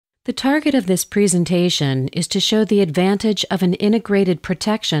The target of this presentation is to show the advantage of an integrated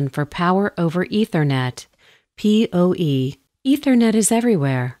protection for Power over Ethernet, PoE. Ethernet is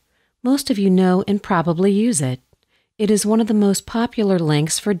everywhere. Most of you know and probably use it. It is one of the most popular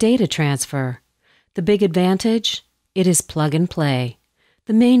links for data transfer. The big advantage? It is plug and play.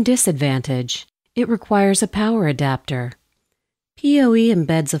 The main disadvantage? It requires a power adapter. PoE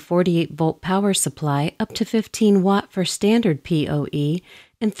embeds a 48-volt power supply up to 15 watt for standard PoE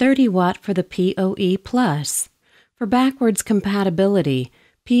and 30 watt for the PoE+. For backwards compatibility,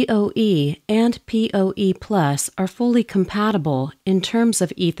 PoE and PoE+ are fully compatible in terms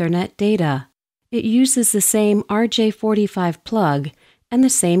of Ethernet data. It uses the same RJ45 plug and the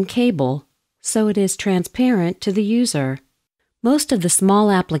same cable, so it is transparent to the user. Most of the small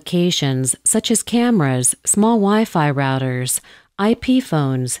applications, such as cameras, small Wi-Fi routers, IP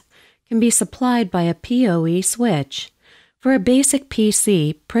phones, can be supplied by a PoE switch. For a basic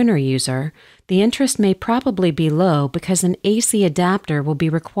PC printer user, the interest may probably be low because an AC adapter will be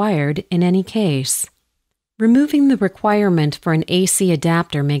required in any case. Removing the requirement for an AC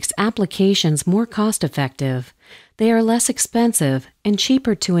adapter makes applications more cost-effective. They are less expensive and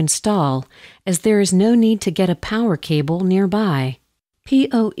cheaper to install, as there is no need to get a power cable nearby.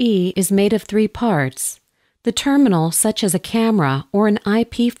 PoE is made of 3 parts. The terminal, such as a camera or an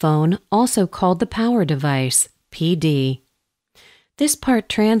IP phone, also called the power device, PD. This part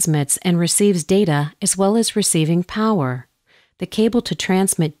transmits and receives data as well as receiving power, the cable to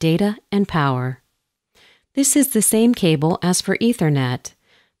transmit data and power. This is the same cable as for Ethernet.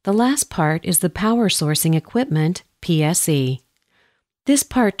 The last part is the power sourcing equipment, PSE. This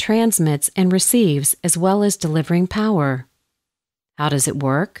part transmits and receives as well as delivering power. How does it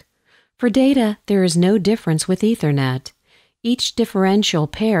work? For data, there is no difference with Ethernet. Each differential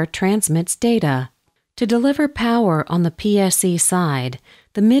pair transmits data. To deliver power on the PSE side,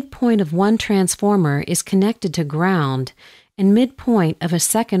 the midpoint of one transformer is connected to ground and midpoint of a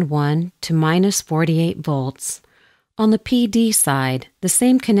second one to -48 volts. On the PD side, the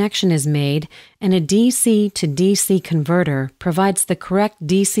same connection is made and a DC to DC converter provides the correct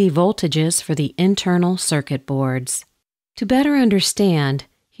DC voltages for the internal circuit boards. To better understand,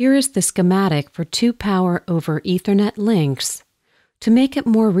 here is the schematic for 2 Power over Ethernet links. To make it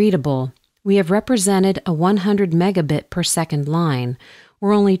more readable, we have represented a 100 megabit per second line,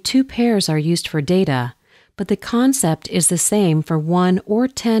 where only 2 pairs are used for data, but the concept is the same for 1 or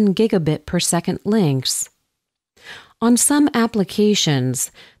 10 gigabit per second links. On some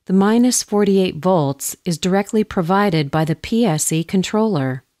applications, the -48 volts is directly provided by the PSE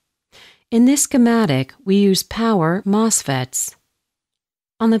controller. In this schematic, we use power MOSFETs.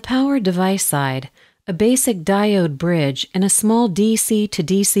 On the power device side, a basic diode bridge and a small DC to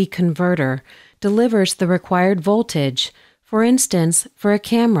DC converter delivers the required voltage, for instance, for a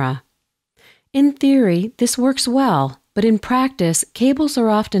camera. In theory, this works well, but in practice, cables are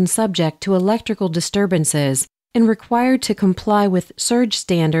often subject to electrical disturbances and required to comply with surge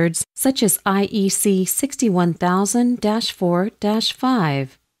standards such as IEC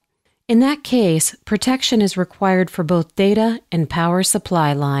 61000-4-5. In that case, protection is required for both data and power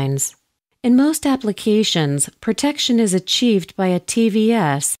supply lines. In most applications, protection is achieved by a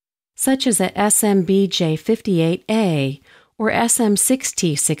TVS, such as a SMBJ58A or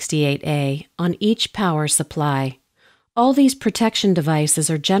SM6T68A on each power supply. All these protection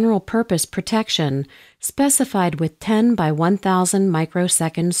devices are general-purpose protection, specified with 10 by 1000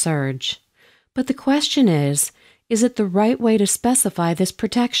 microsecond surge. But the question is it the right way to specify this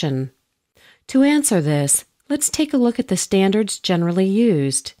protection? To answer this, let's take a look at the standards generally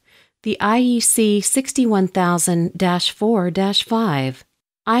used. The IEC 61000-4-5.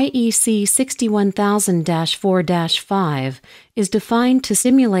 IEC 61000-4-5 is defined to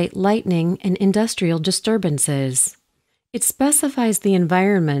simulate lightning and industrial disturbances. It specifies the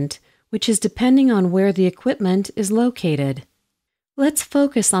environment, which is depending on where the equipment is located. Let's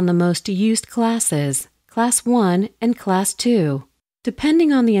focus on the most used classes, Class 1 and Class 2.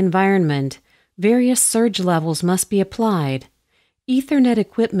 Depending on the environment, various surge levels must be applied. Ethernet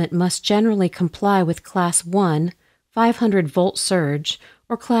equipment must generally comply with Class 1, 500-volt surge,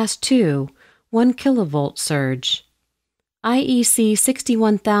 or Class 2, 1 kilovolt surge. IEC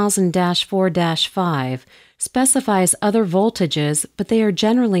 61000-4-5 specifies other voltages, but they are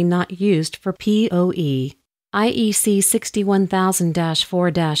generally not used for PoE. IEC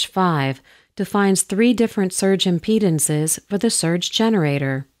 61000-4-5 defines 3 different surge impedances for the surge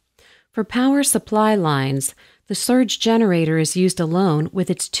generator. For power supply lines, the surge generator is used alone with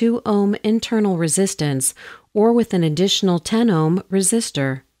its 2 ohm internal resistance or with an additional 10 ohm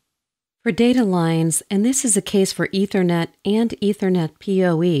resistor. For data lines, and this is a case for Ethernet and Ethernet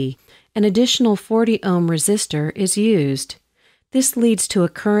PoE, an additional 40 ohm resistor is used. This leads to a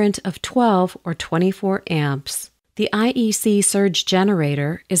current of 12 or 24 amps. The IEC surge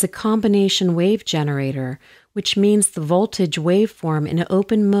generator is a combination wave generator, which means the voltage waveform in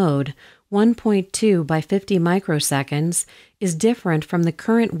open mode 1.2 by 50 microseconds is different from the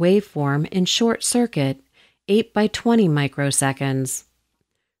current waveform in short circuit 8 by 20 microseconds.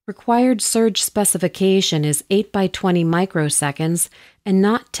 Required surge specification is 8 by 20 microseconds and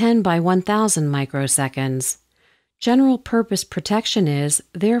not 10 by 1000 microseconds. General purpose protection is,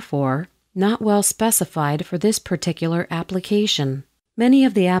 therefore, not well specified for this particular application. Many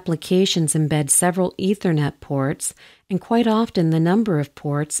of the applications embed several Ethernet ports, and quite often the number of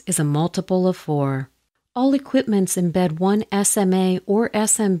ports is a multiple of 4. All equipments embed one SMA or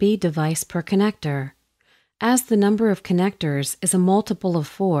SMB device per connector. As the number of connectors is a multiple of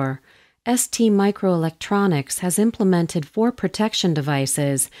 4, STMicroelectronics has implemented 4 protection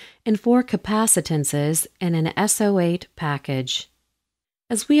devices and 4 capacitances in an SO8 package.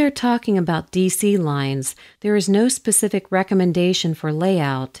 As we are talking about DC lines, there is no specific recommendation for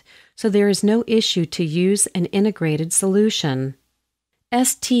layout, so there is no issue to use an integrated solution.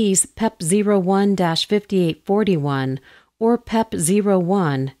 ST's PEP01-5841 or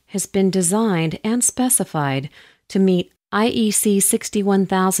PEP01 has been designed and specified to meet IEC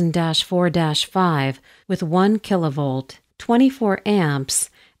 61000-4-5 with 1 kilovolt, 24 amps,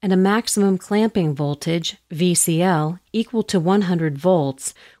 and a maximum clamping voltage, VCL, equal to 100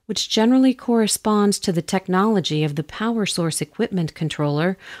 volts, which generally corresponds to the technology of the power source equipment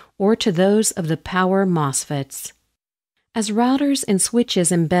controller or to those of the power MOSFETs. As routers and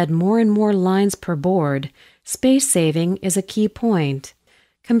switches embed more and more lines per board, space saving is a key point.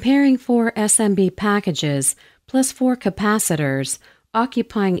 Comparing 4 SMB packages plus 4 capacitors,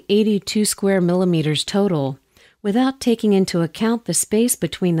 occupying 82 square millimeters total, without taking into account the space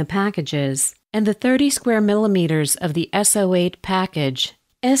between the packages, and the 30 square millimeters of the SO8 package,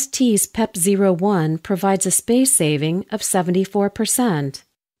 ST's PEP01 provides a space saving of 74%.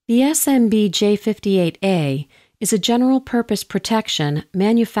 The SMB J58A is a general-purpose protection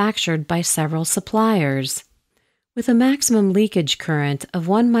manufactured by several suppliers. With a maximum leakage current of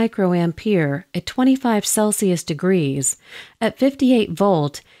 1 microampere at 25 Celsius degrees, at 58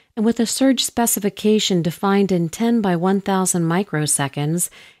 volt, and with a surge specification defined in 10 by 1000 microseconds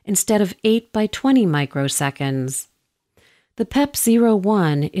instead of 8 by 20 microseconds. The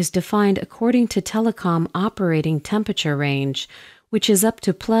PEP01 is defined according to telecom operating temperature range, which is up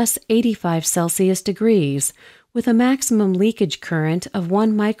to plus 85 Celsius degrees, with a maximum leakage current of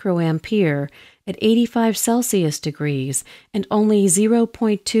 1 microampere at 85 Celsius degrees and only 0.2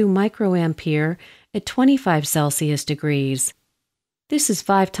 microampere at 25 Celsius degrees. This is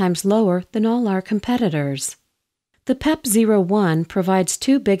 5 times lower than all our competitors. The PEP01 provides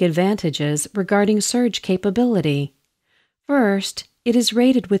 2 big advantages regarding surge capability. First, it is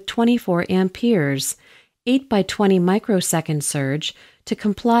rated with 24 amperes, 8 by 20 microsecond surge to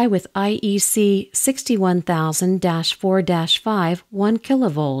comply with IEC 61000-4-5 1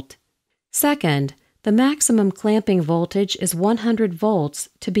 kilovolt. Second, the maximum clamping voltage is 100 volts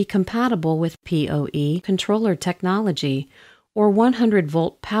to be compatible with PoE controller technology or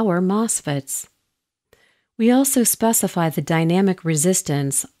 100-volt power MOSFETs. We also specify the dynamic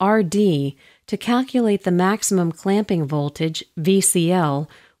resistance, RD, to calculate the maximum clamping voltage, VCL,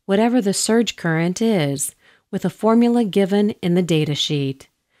 whatever the surge current is, with a formula given in the datasheet.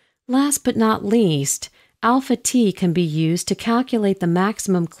 Last but not least, alpha T can be used to calculate the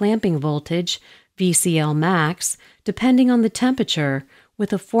maximum clamping voltage, VCL max, depending on the temperature,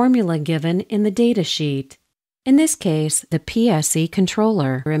 with a formula given in the datasheet. In this case, the PSE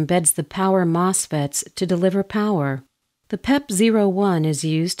controller embeds the power MOSFETs to deliver power. The PEP01 is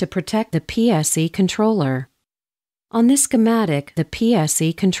used to protect the PSE controller. On this schematic, the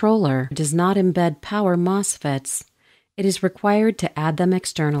PSE controller does not embed power MOSFETs. It is required to add them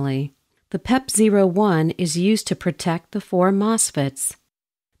externally. The PEP01 is used to protect the 4 MOSFETs.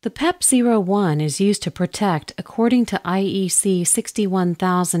 The PEP01 is used to protect, according to IEC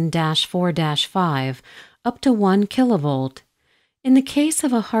 61000-4-5, up to 1 kilovolt. In the case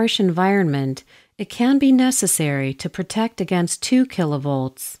of a harsh environment, it can be necessary to protect against 2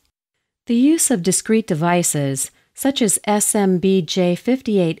 kilovolts. The use of discrete devices, such as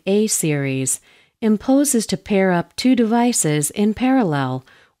SMBJ58A series, imposes to pair up 2 devices in parallel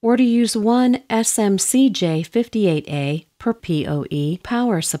or to use one SMCJ58A per PoE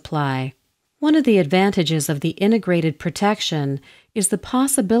power supply. One of the advantages of the integrated protection is the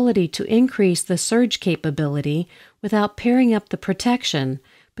possibility to increase the surge capability without pairing up the protection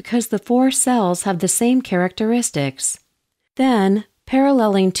because the 4 cells have the same characteristics. Then,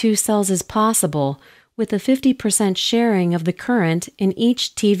 paralleling 2 cells is possible with a 50% sharing of the current in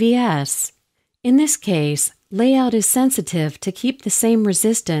each TVS. In this case, layout is sensitive to keep the same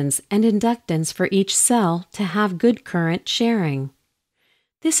resistance and inductance for each cell to have good current sharing.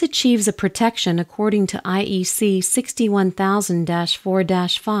 This achieves a protection according to IEC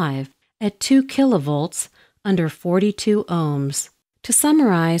 61000-4-5 at 2 kilovolts under 42 ohms. To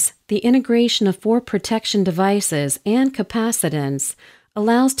summarize, the integration of 4 protection devices and capacitance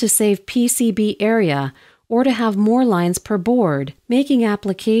allows to save PCB area or to have more lines per board, making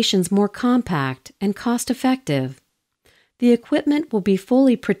applications more compact and cost-effective. The equipment will be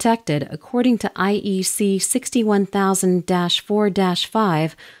fully protected according to IEC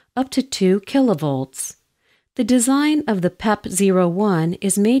 61000-4-5 up to 2 kilovolts. The design of the PEP01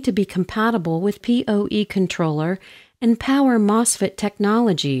 is made to be compatible with PoE controller and power MOSFET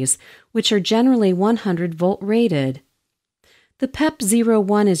technologies, which are generally 100-volt rated. The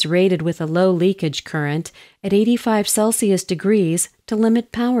PEP01 is rated with a low leakage current at 85 Celsius degrees to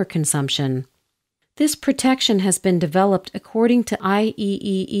limit power consumption. This protection has been developed according to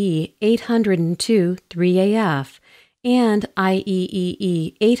IEEE 802-3AF and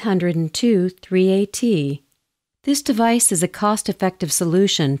IEEE 802-3AT. This device is a cost-effective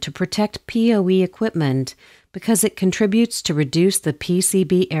solution to protect PoE equipment because it contributes to reduce the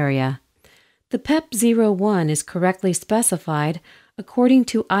PCB area. The PEP01 is correctly specified according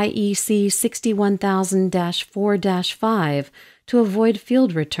to IEC 61000-4-5 to avoid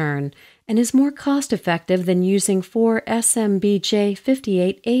field return and is more cost-effective than using 4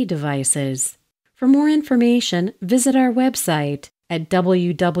 SMBJ58A devices. For more information, visit our website at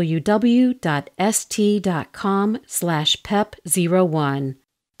www.st.com/PEP01.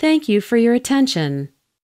 Thank you for your attention.